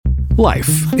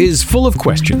Life is full of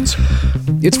questions.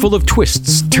 It's full of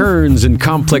twists, turns, and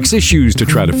complex issues to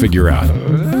try to figure out.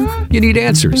 You need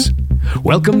answers.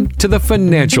 Welcome to The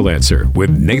Financial Answer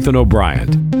with Nathan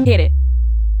O'Brien. Hit it.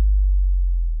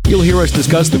 You'll hear us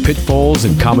discuss the pitfalls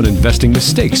and common investing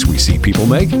mistakes we see people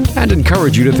make and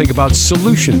encourage you to think about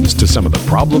solutions to some of the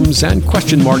problems and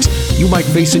question marks you might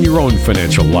face in your own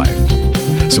financial life.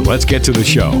 So let's get to the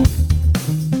show.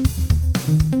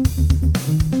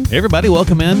 Hey everybody,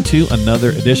 welcome in to another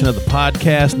edition of the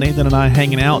podcast. Nathan and I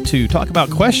hanging out to talk about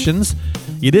questions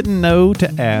you didn't know to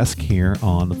ask here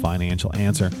on The Financial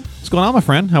Answer. What's going on, my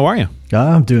friend? How are you?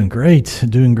 I'm doing great.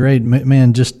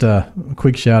 Man, just a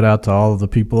quick shout out to all of the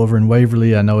people over in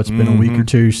Waverly. I know it's been a week or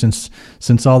two since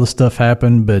all the stuff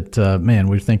happened, but man,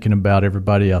 we're thinking about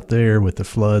everybody out there with the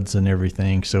floods and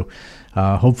everything. So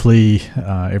hopefully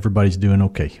everybody's doing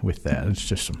okay with that. It's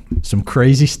just some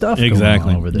crazy stuff going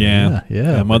on over there.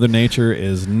 Yeah. Mother Nature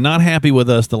is not happy with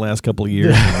us the last couple of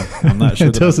years. I'm not sure.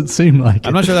 It doesn't seem like it.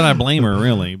 I'm not sure that I blame her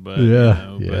really, but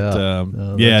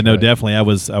definitely. I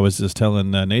was just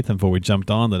telling Nathan before we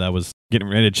jumped on that I was getting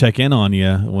ready to check in on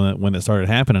you when it started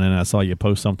happening, and I saw you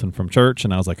post something from church,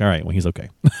 and I was like, all right, well, he's okay.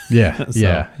 Yeah.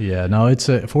 No, it's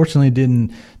fortunately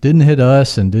didn't hit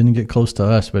us and didn't get close to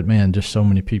us, but man, just so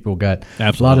many people got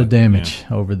a lot of damage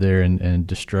over there and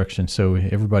destruction. So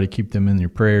everybody keep them in your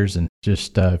prayers, and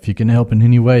just if you can help in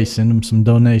any way, send them some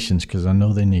donations because I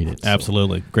know they need it.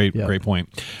 Absolutely. Great point.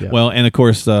 Yep. Well, and of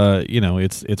course,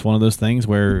 it's one of those things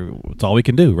where it's all we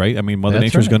can do, right? I mean, Mother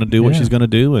Nature's going to do what she's going to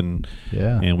do, and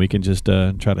we can just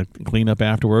try to clean up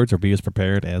afterwards or be as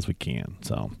prepared as we can.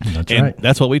 So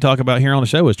that's what we talk about here on the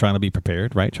show, is trying to be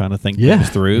prepared, right? Trying to think things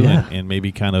through and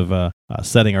maybe kind of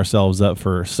setting ourselves up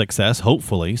for success,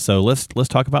 hopefully. So let's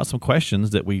talk about some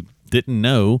questions that we didn't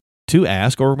know to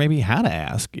ask, or maybe how to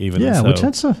ask even. Yeah, which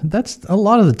that's a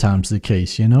lot of the times the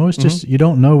case, it's just you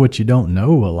don't know what you don't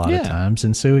know a lot of times.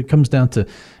 And so it comes down to,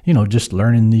 just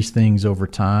learning these things over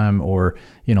time, or,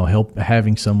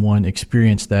 having someone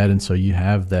experience that. And so you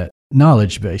have that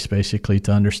knowledge base basically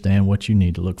to understand what you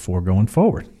need to look for going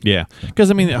forward. Yeah. Because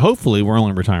hopefully we're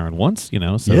only retiring once,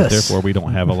 so therefore we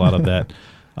don't have a lot of that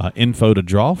info to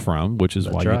draw from, which is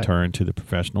why you turn to the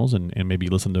professionals and maybe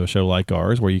listen to a show like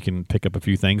ours where you can pick up a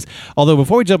few things. Although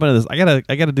before we jump into this,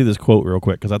 I gotta do this quote real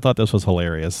quick because I thought this was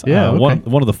hilarious. One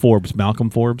of the Forbes, Malcolm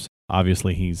Forbes,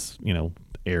 obviously he's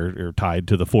heir or tied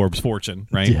to the Forbes fortune,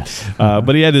 right? Yes.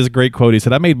 But he had this great quote. He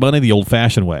said, "I made money the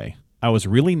old-fashioned way. I was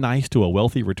really nice to a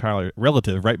wealthy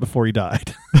relative right before he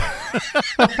died."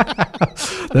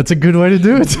 That's a good way to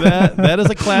do it. That is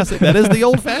a classic. That is the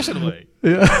old-fashioned way.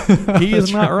 Yeah, he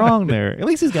is not wrong there. At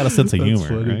least he's got a sense of humor,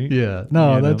 funny. right? Yeah,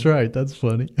 no, that's right. That's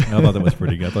funny. I thought that was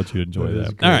pretty good. I thought you'd enjoy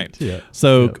that. All right. Yeah.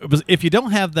 So if you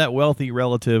don't have that wealthy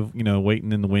relative,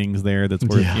 waiting in the wings there, that's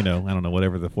worth, I don't know,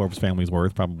 whatever the Forbes family's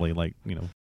worth, probably like, $1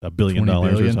 billion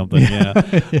or something.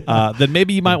 Yeah. Then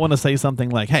maybe you might want to say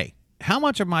something like, hey, how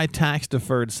much of my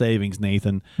tax-deferred savings,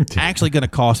 Nathan, actually going to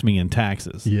cost me in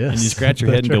taxes? Yes. And you scratch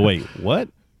your head and go, wait, what?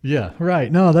 Yeah,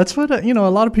 right. No, that's what, a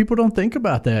lot of people don't think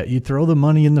about that. You throw the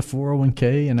money in the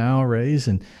 401k and IRAs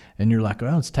and you're like,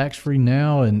 well, it's tax-free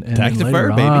now and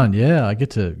tax-deferred, baby. Yeah, I get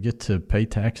to pay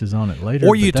taxes on it later.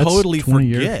 Or you totally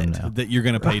forget that you're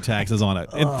going to pay taxes on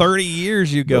it. In 30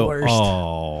 years, you go,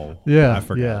 I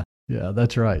forgot. Yeah,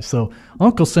 that's right. So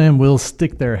Uncle Sam will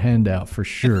stick their hand out for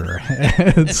sure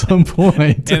at some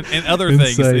point. and other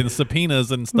things, and subpoenas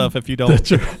and stuff if you don't.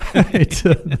 That's right.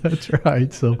 That's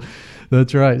right. So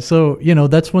that's right. So,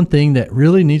 that's one thing that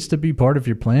really needs to be part of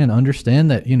your plan. Understand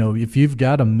that, if you've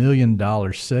got $1 million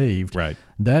saved, right,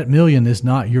 that $1 million is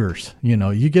not yours.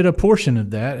 You get a portion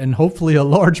of that and hopefully a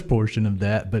large portion of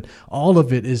that, but all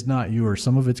of it is not yours.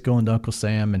 Some of it's going to Uncle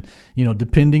Sam, and,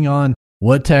 depending on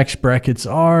what tax brackets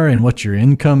are and what your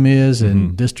income is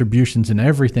and distributions and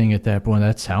everything at that point,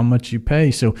 that's how much you pay.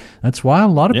 So that's why a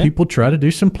lot of people try to do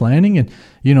some planning and,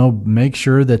 make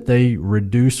sure that they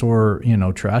reduce or,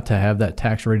 try to have that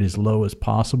tax rate as low as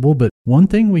possible. But one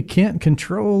thing we can't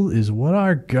control is what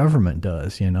our government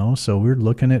does, So we're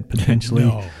looking at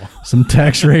potentially some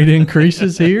tax rate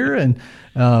increases here. And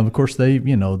of course, they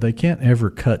can't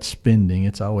ever cut spending.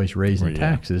 It's always raising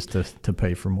taxes to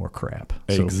pay for more crap.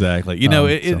 So, exactly.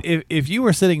 If you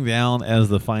were sitting down as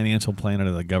the financial planner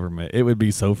of the government, it would be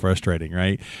so frustrating,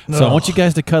 right? So I want you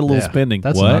guys to cut a little spending.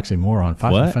 That's what? An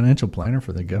oxymoron. Financial planner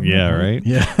for the government. Yeah, right?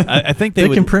 Yeah. I think they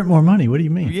can print more money. What do you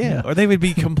mean? Yeah. Or they would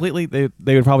be completely,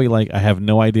 they would probably like, I have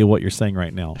no idea what you're saying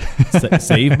right now.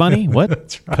 Save money? What?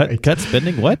 That's right. Cut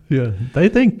spending? What? Yeah, they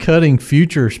think cutting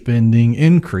future spending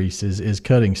increases is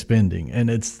cutting spending, and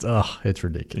it's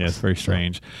ridiculous. Yeah, it's very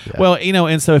strange. So, Well,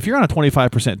 and so if you're on a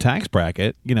 25% tax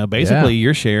bracket, basically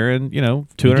you're sharing,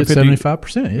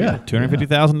 $275%. Yeah,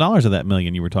 $250,000 of that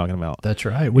million you were talking about. That's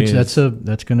right. Which that's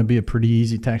going to be a pretty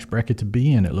easy tax bracket to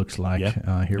be in. It looks like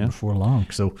before long.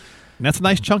 So. And that's a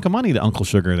nice chunk of money to Uncle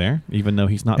Sugar there, even though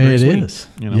he's not very sweet. It is.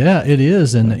 Yeah, it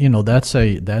is. And, that's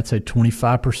a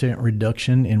 25%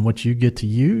 reduction in what you get to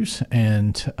use.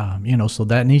 And, so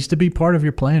that needs to be part of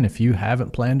your plan. If you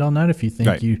haven't planned on that, if you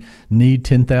think you need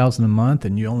 $10,000 a month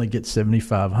and you only get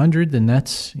 $7,500, then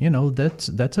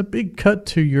that's a big cut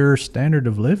to your standard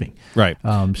of living. Right.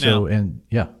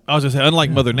 I was going to say, unlike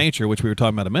Mother Nature, which we were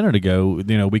talking about a minute ago,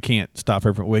 we can't stop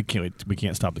her. We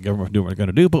can't stop the government from doing what they're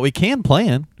going to do, but we can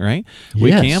plan, right?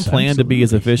 We can plan to be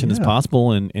as efficient as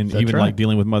possible, and even like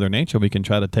dealing with Mother Nature, we can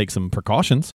try to take some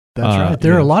precautions. That's right.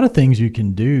 There are a lot of things you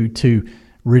can do to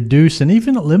reduce and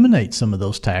even eliminate some of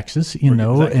those taxes,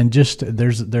 and just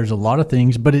there's a lot of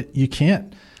things, but you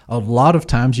can't. A lot of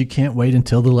times you can't wait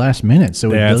until the last minute.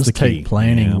 So it does take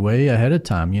planning way ahead of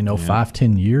time,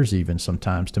 5-10 years even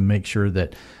sometimes, to make sure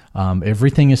that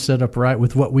everything is set up right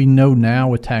with what we know now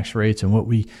with tax rates and what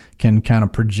we can kind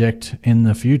of project in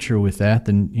the future with that.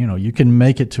 Then, you can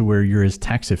make it to where you're as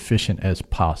tax efficient as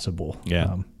possible.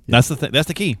 Yeah. That's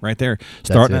the key right there.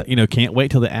 Can't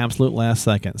wait till the absolute last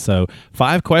second. So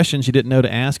 5 questions you didn't know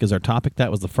to ask is our topic. That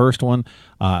was the first one.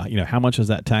 How much is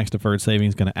that tax deferred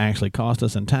savings going to actually cost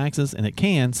us in taxes? And it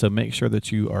can. So make sure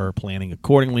that you are planning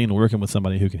accordingly and working with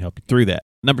somebody who can help you through that.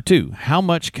 Number 2, how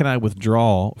much can I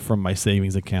withdraw from my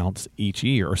savings accounts each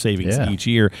year or savings each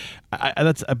year?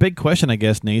 That's a big question, I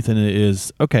guess, Nathan,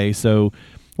 is, okay, so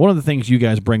one of the things you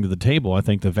guys bring to the table, I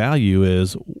think the value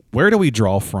is, where do we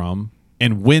draw from?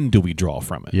 And when do we draw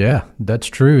from it? Yeah, that's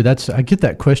true. I get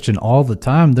that question all the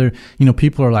time.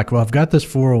 People are like, well, I've got this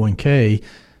 401k.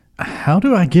 How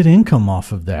do I get income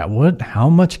off of that? How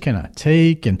much can I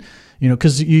take? And,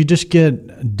 because you just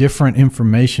get different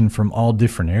information from all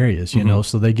different areas,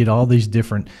 so they get all these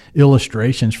different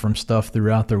illustrations from stuff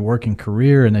throughout their working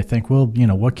career, and they think, well,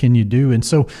 what can you do? And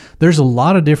so there's a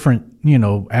lot of different,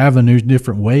 avenues,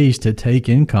 different ways to take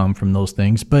income from those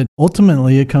things. But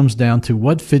ultimately it comes down to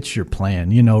what fits your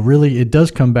plan. Really it does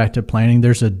come back to planning.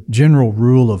 There's a general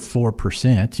rule of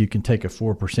 4%. You can take a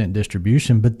 4%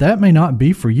 distribution, but that may not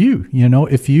be for you.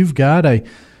 If you've got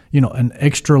an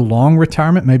extra long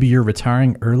retirement, maybe you're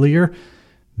retiring earlier,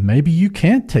 maybe you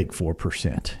can't take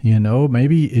 4%,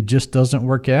 maybe it just doesn't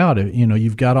work out.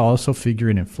 You've got to also figure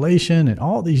in inflation and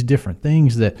all these different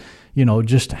things that,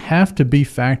 just have to be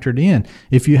factored in.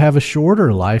 If you have a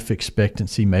shorter life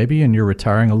expectancy, maybe, and you're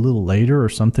retiring a little later or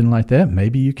something like that,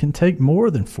 maybe you can take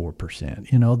more than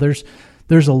 4%.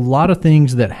 There's a lot of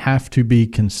things that have to be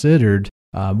considered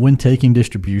when taking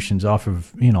distributions off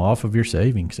of your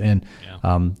savings, and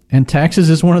taxes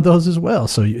is one of those as well.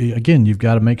 So again, you've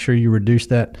got to make sure you reduce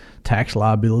that tax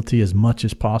liability as much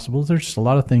as possible. There's just a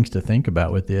lot of things to think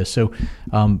about with this. So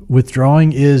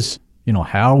withdrawing is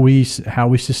how we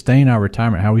sustain our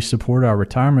retirement, how we support our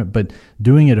retirement, but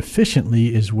doing it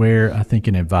efficiently is where I think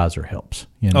an advisor helps.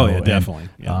 Definitely.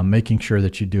 Making sure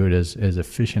that you do it as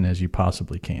efficient as you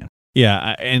possibly can.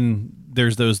 Yeah, and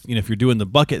there's those, if you're doing the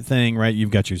bucket thing, right, you've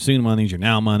got your soon monies, your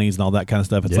now monies, and all that kind of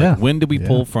stuff. It's like, when do we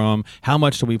pull from, how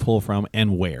much do we pull from,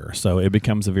 and where? So it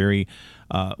becomes a very,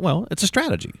 it's a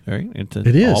strategy, right? It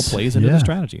is. All plays into the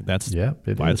strategy. That's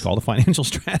why it's called a financial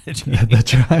strategy.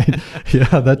 That's right.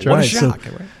 Yeah, that's right. What a shock,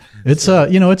 right? It's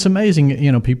it's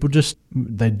amazing. People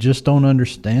they just don't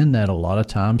understand that a lot of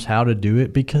times, how to do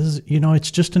it, because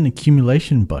it's just an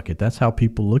accumulation bucket. That's how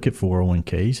people look at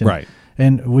 401ks, right?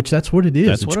 And which that's what it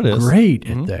is. It's great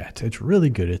at that. It's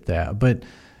really good at that. But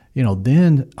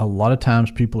then a lot of times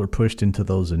people are pushed into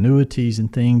those annuities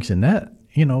and things, and that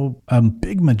a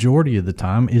big majority of the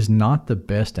time is not the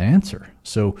best answer.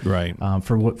 So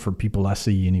for people I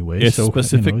see anyway, it's a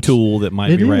specific tool that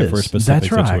might be right for a specific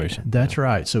situation. That's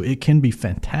right. So it can be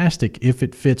fantastic if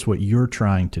it fits what you're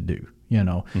trying to do.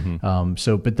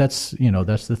 But that's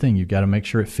that's the thing. You've got to make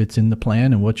sure it fits in the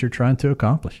plan and what you're trying to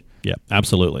accomplish. Yeah,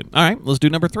 absolutely. All right, let's do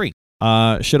number 3.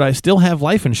 Should I still have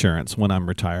life insurance when I'm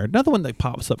retired? Another one that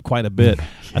pops up quite a bit,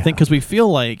 I think, because we feel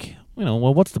like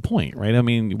well, what's the point, right? I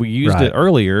mean, we used it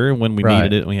earlier when we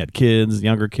needed it. We had kids,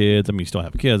 younger kids. I mean, you still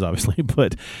have kids, obviously,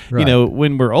 but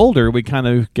when we're older, we kind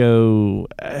of go,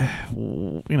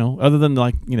 other than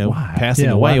passing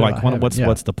away,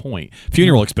 what's the point?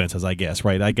 Funeral expenses, I guess,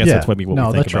 right? I guess that's what we think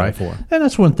about it for. And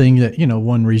that's one thing that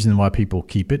one reason why people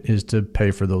keep it is to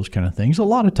pay for those kind of things. A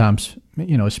lot of times,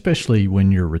 especially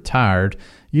when you're retired,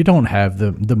 you don't have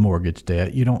the mortgage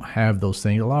debt. You don't have those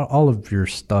things. All of your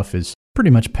stuff is pretty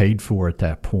much paid for at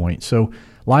that point. So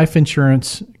life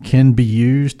insurance can be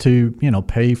used to,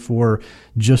 pay for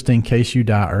just in case you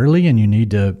die early and you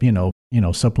need to,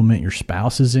 supplement your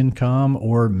spouse's income,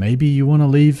 or maybe you want to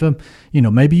leave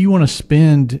maybe you want to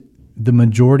spend the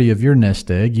majority of your nest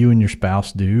egg, you and your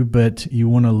spouse do, but you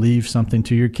want to leave something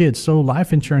to your kids. So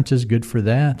life insurance is good for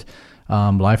that.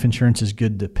 Life insurance is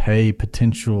good to pay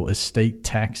potential estate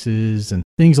taxes and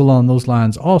things along those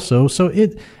lines also. So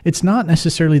it's not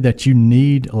necessarily that you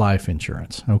need life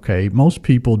insurance, okay? Most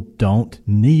people don't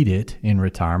need it in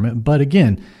retirement. But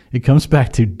again, it comes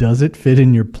back to, does it fit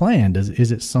in your plan?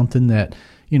 Is it something that,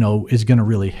 is going to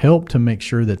really help to make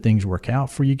sure that things work out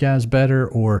for you guys better?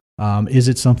 Or is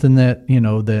it something that,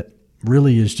 that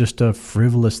really is just a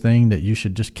frivolous thing that you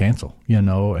should just cancel,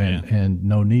 and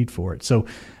no need for it? So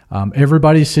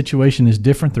everybody's situation is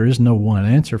different. There is no one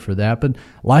answer for that, but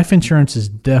life insurance is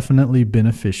definitely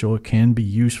beneficial. It can be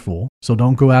useful. So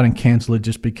don't go out and cancel it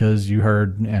just because you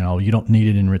heard, you don't need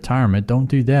it in retirement. Don't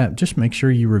do that. Just make sure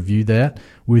you review that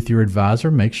with your advisor.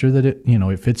 Make sure that it,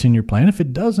 it fits in your plan. If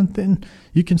it doesn't, then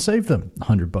you can save them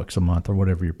 $100 a month or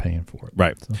whatever you're paying for it.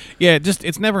 Right. So. Yeah.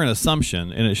 It's never an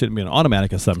assumption, and it shouldn't be an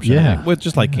automatic assumption. Yeah. With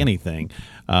just like anything.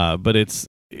 But it's,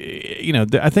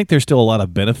 I think there's still a lot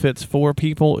of benefits for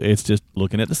people. It's just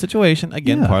looking at the situation,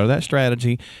 again, part of that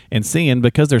strategy, and seeing,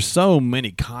 because there's so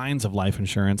many kinds of life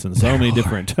insurance and so many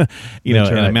different, and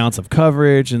amounts of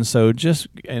coverage. And so just,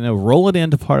 roll it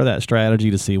into part of that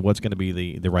strategy to see what's going to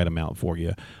be the right amount for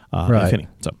you, if any.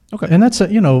 So, okay. And that's,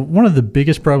 one of the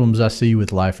biggest problems I see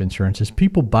with life insurance is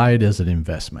people buy it as an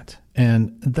investment.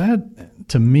 And that,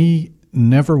 to me,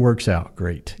 never works out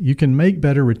great. You can make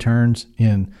better returns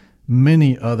in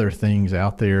many other things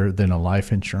out there than a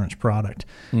life insurance product.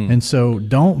 And so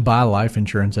don't buy life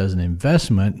insurance as an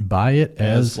investment, buy it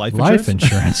as life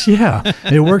insurance. Yeah,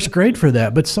 it works great for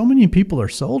that. But so many people are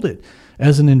sold it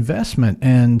as an investment,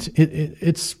 and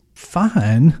it's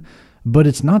fine, but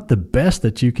it's not the best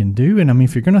that you can do. And I mean,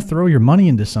 if you're going to throw your money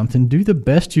into something, do the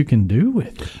best you can do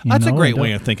with it. That's a great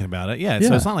way of thinking about it. Yeah.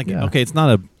 So it's not like, okay, it's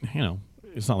not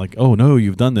it's not like, oh no,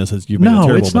 you've done this. You've made a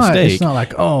terrible mistake. It's not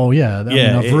like, oh yeah,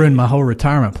 I've ruined my whole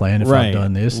retirement plan if I've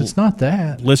done this. It's not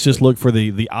that. Let's just look for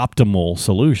the optimal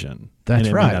solution. That's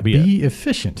right. Be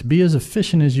efficient. Be as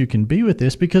efficient as you can be with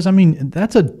this, because I mean,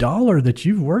 that's $1 that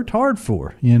you've worked hard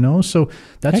for. So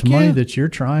that's money that you're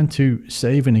trying to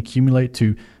save and accumulate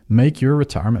to make your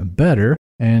retirement better,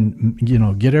 and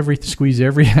squeeze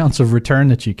every ounce of return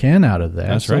that you can out of that.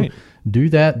 That's right. Do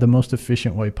that the most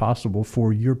efficient way possible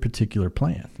for your particular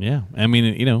plan. Yeah. I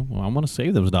mean, I want to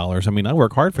save those dollars. I mean, I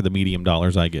work hard for the medium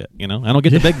dollars I get. I don't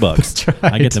get the big bucks. That's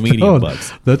right. I get the medium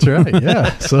bucks. That's right.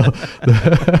 Yeah. So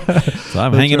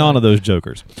I'm hanging on to those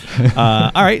jokers.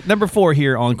 All right. Number 4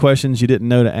 here on questions you didn't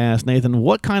know to ask, Nathan.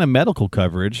 What kind of medical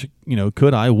coverage,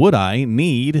 would I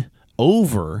need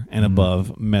over and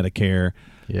above Medicare?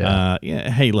 Yeah.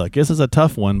 Hey, look, this is a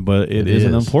tough one, but it is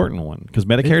an important one, because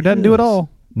Medicare doesn't do it all.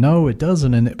 No, it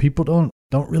doesn't, and people don't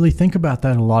really think about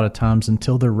that a lot of times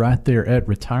until they're right there at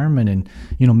retirement. And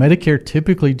Medicare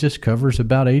typically just covers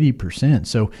about 80%.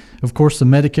 So of course the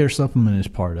Medicare supplement is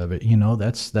part of it.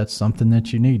 That's something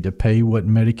that you need to pay what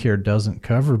Medicare doesn't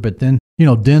cover. But then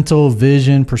dental,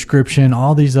 vision, prescription,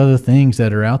 all these other things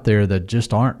that are out there that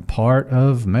just aren't part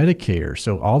of Medicare.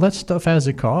 So all that stuff has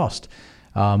a cost.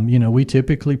 We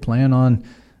typically plan on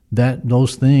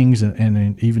those things,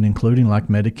 and even including like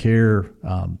Medicare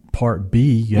Part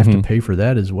B, you have to pay for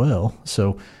that as well.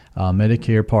 So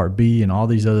Medicare Part B and all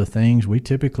these other things, we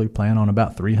typically plan on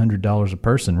about $300 a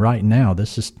person. Right now,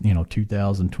 this is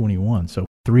 2021, so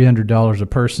 $300 a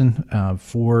person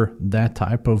for that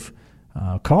type of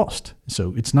cost.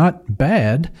 So it's not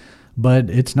bad, but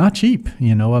it's not cheap.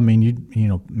 I mean,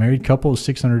 married couple is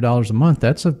 $600 a month.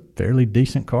 That's a fairly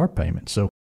decent car payment. So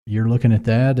you're looking at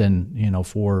that, and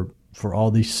for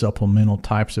all these supplemental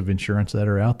types of insurance that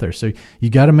are out there. So you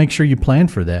got to make sure you plan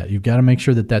for that. You've got to make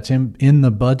sure that that's in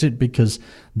the budget, because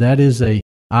that is a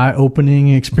eye-opening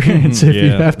experience if you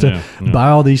have to buy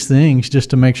all these things just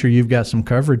to make sure you've got some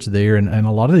coverage there. And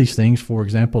a lot of these things, for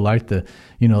example, like the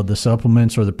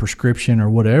supplements or the prescription or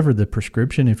whatever, the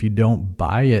prescription, if you don't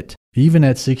buy it, even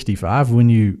at 65, when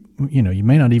you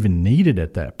may not even need it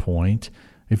at that point.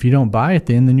 If you don't buy it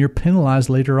then you're penalized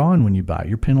later on when you buy it.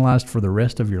 You're penalized for the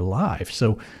rest of your life.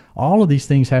 So all of these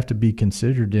things have to be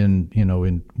considered in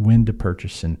when to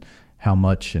purchase and how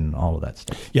much and all of that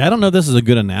stuff. Yeah, I don't know if this is a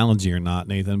good analogy or not,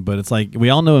 Nathan, but it's like we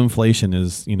all know inflation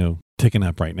is, ticking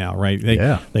up right now, right?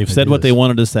 They've said what they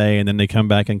wanted to say, and then they come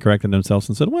back and corrected themselves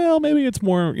and said, well, maybe it's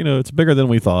more, it's bigger than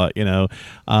we thought,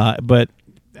 but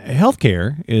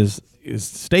healthcare is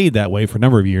stayed that way for a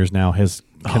number of years now, has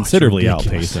considerably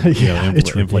outpaced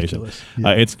inflation.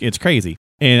 It's crazy.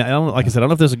 And I don't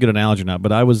know if this is a good analogy or not,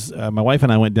 but I was my wife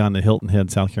and I went down to Hilton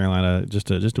Head, South Carolina, just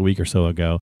a week or so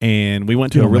ago, and we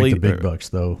went to a really make the big bucks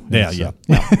though. Yeah.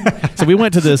 So we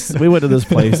went to this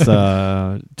place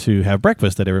to have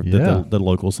breakfast that the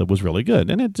locals said was really good,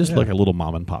 and it just looked like a little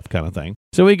mom and pop kind of thing.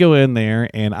 So we go in there,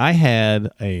 and I had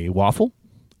a waffle,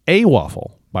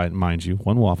 mind you,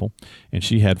 one waffle, and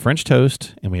she had French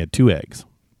toast, and we had 2 eggs.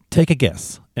 Take a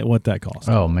guess at what that cost.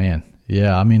 Oh man,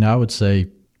 yeah. I mean, I would say,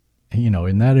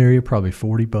 in that area, probably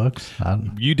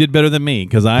 $40. You did better than me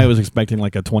because I was expecting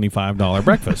like a $25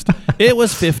 breakfast. It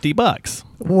was $50.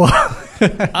 What?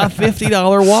 A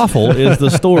 $50 waffle is the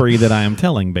story that I am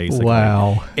telling, basically.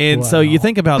 Wow. And so you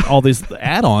think about all these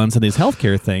add-ons and these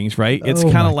healthcare things, right? It's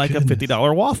kind of like a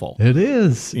 $50 waffle. It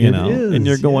is. And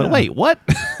you're going, wait, what?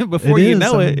 Before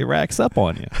it racks up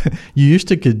on you. You used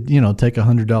to take a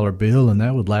 $100 bill and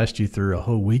that would last you through a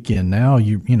whole weekend. Now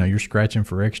you're scratching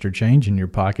for extra change in your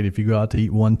pocket if you go out to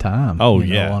eat one time. On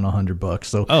 $100.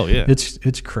 So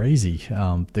it's crazy,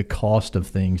 the cost of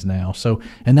things now. So,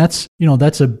 and that's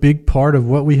a big part of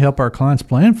what we help our clients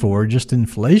plan for, just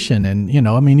inflation. And,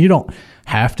 you don't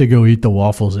have to go eat the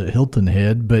waffles at Hilton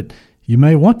Head, but you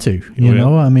may want to,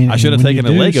 I should have taken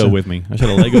a Lego with me. I should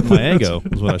have Legoed my ego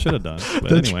is what I should have done.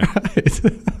 But anyway. Right.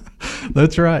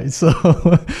 That's right. So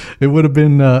it would have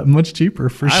been much cheaper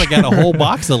for sure. I got a whole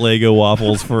box of Lego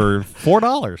waffles for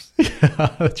 $4.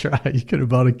 Yeah, that's right. You could have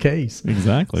bought a case.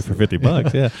 Exactly, for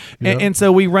 $50. Yeah. Yep. And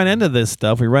so we run into this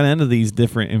stuff. We run into these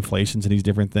different inflations and these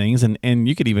different things. And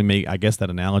you could even make, I guess, that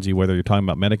analogy, whether you're talking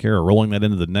about Medicare or rolling that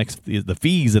into the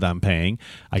fees that I'm paying.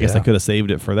 I guess I could have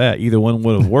saved it for that. Either one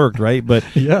would have worked, right? But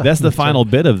that's the final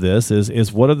bit of this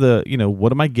is what are the,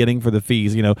 what am I getting for the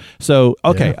fees? So,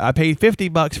 okay, I paid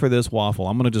 $50 for this waffle.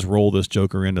 I'm going to just roll this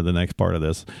joker into the next part of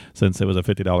this. Since it was a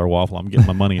 $50 waffle, I'm getting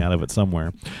my money out of it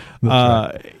somewhere.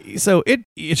 So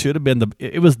it should have been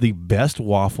it was the best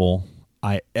waffle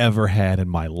I ever had in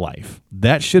my life.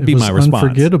 That should be my response.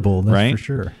 Unforgettable, that's right? For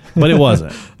sure. But it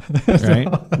wasn't. Right?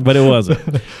 But it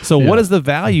wasn't. So what is the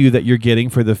value that you're getting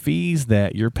for the fees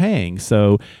that you're paying?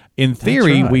 So in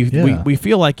theory, we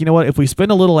feel like, if we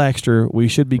spend a little extra, we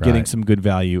should be getting some good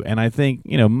value. And I think,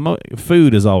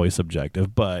 food is always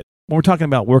subjective, but when we're talking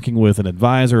about working with an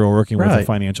advisor or working with a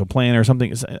financial planner or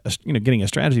something, getting a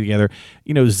strategy together,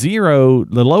 the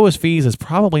lowest fees is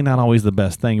probably not always the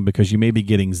best thing because you may be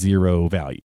getting zero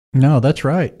value. No, that's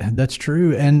right. That's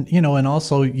true. And, and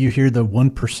also you hear the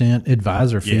 1%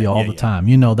 advisor fee all the time.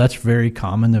 That's very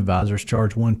common. Advisors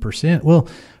charge 1%. Well,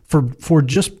 for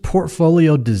just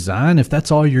portfolio design, if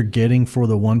that's all you're getting for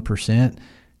the 1%,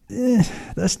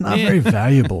 that's not very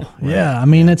valuable. Right. Yeah, I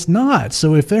mean, it's not.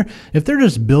 So if they're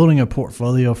just building a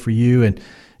portfolio for you and,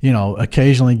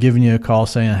 occasionally giving you a call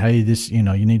saying, hey, this, you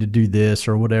need to do this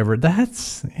or whatever,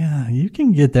 you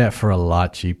can get that for a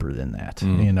lot cheaper than that,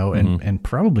 and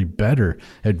probably better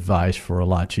advice for a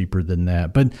lot cheaper than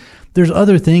that. But there's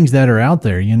other things that are out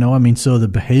there, so the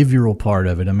behavioral part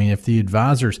of it, if the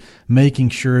advisor's making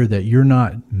sure that you're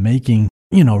not making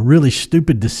really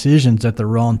stupid decisions at the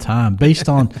wrong time based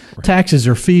on taxes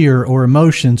or fear or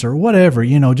emotions or whatever,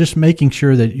 just making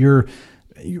sure that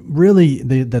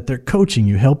that they're coaching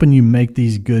you, helping you make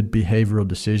these good behavioral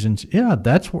decisions. Yeah,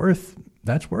 that's worth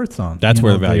some. That's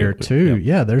where the value there too.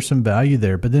 Yeah, there's some value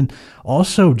there. But then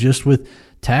also just with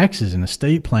taxes and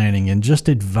estate planning and just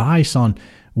advice on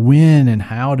when and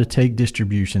how to take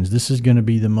distributions. This is going to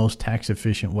be the most tax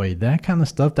efficient way. That kind of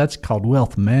stuff, that's called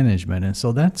wealth management. And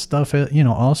so that stuff,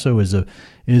 also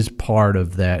is part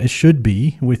of that. It should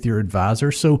be with your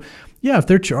advisor. So yeah, if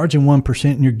they're charging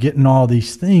 1% and you're getting all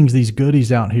these things, these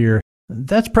goodies out here,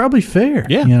 that's probably fair.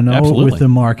 Yeah, absolutely. With the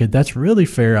market, that's really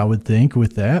fair, I would think,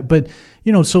 with that. But,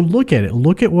 so look at it.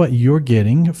 Look at what you're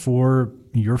getting for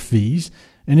your fees.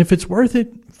 And if it's worth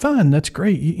it, fine, that's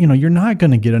great. You're not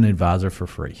going to get an advisor for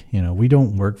free. We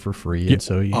don't work for free, and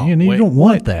so you don't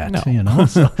want that. No.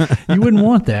 So you wouldn't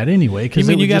want that anyway. You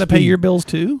mean you got to pay your bills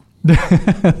too?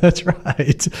 That's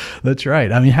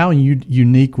right. I mean, how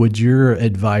unique would your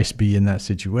advice be in that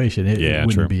situation? It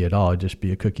wouldn't be at all. It'd just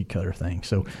be a cookie cutter thing.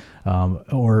 So,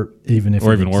 or even if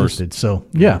it existed. Worse. So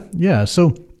yeah.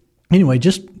 So anyway,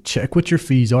 just check what your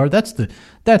fees are. That's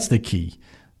the key.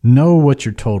 Know what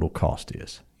your total cost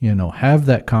is. Have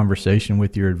that conversation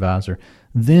with your advisor.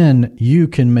 Then you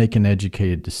can make an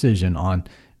educated decision on,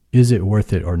 is it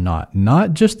worth it or not?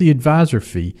 Not just the advisor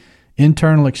fee,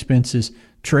 internal expenses,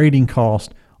 trading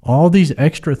cost, all these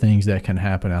extra things that can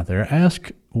happen out there.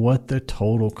 Ask what the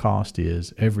total cost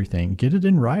is, everything. Get it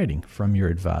in writing from your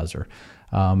advisor,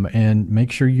 and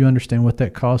make sure you understand what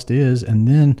that cost is, and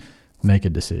then make a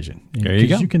decision. There you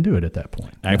go. You can do it at that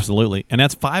point. Absolutely. And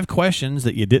that's 5 questions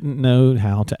that you didn't know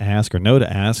how to ask or know to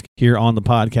ask here on the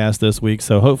podcast this week.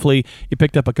 So hopefully you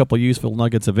picked up a couple useful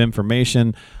nuggets of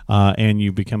information, and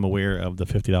you become aware of the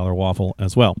 $50 waffle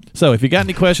as well. So if you got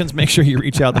any questions, make sure you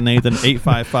reach out to Nathan,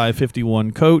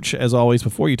 855-51-COACH. As always,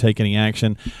 before you take any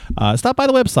action, stop by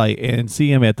the website and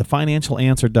see him at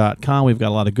thefinancialanswer.com. We've got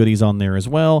a lot of goodies on there as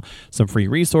well. Some free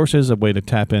resources, a way to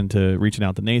tap into reaching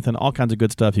out to Nathan, all kinds of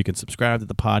good stuff. You can subscribe to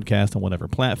the podcast on whatever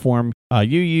platform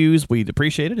you use. We'd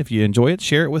appreciate it if you enjoy it.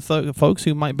 Share it with folks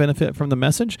who might benefit from the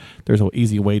message. There's an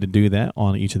easy way to do that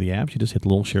on each of the apps. You just hit the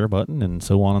little share button and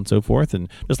so on and so forth. And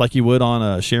just like you would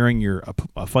on sharing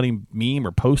a funny meme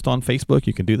or post on Facebook,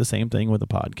 you can do the same thing with the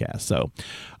podcast. So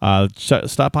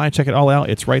stop by and check it all out.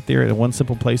 It's right there at one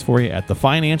simple place for you at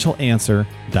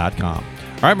thefinancialanswer.com.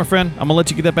 All right, my friend, I'm going to let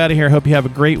you get up out of here. I hope you have a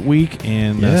great week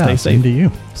and stay safe.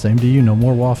 Same to you. No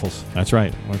more waffles. That's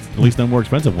right. Well, at least no more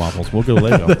expensive waffles. We'll go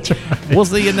Lego. That's right. We'll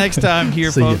see you next time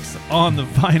here, folks, on The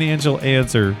Financial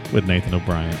Answer with Nathan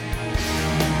O'Brien.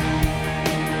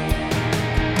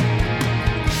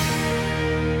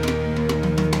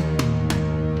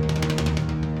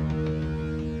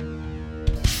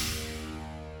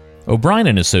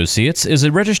 O'Brien & Associates is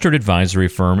a registered advisory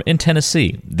firm in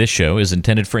Tennessee. This show is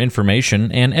intended for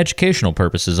information and educational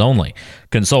purposes only.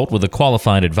 Consult with a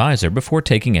qualified advisor before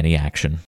taking any action.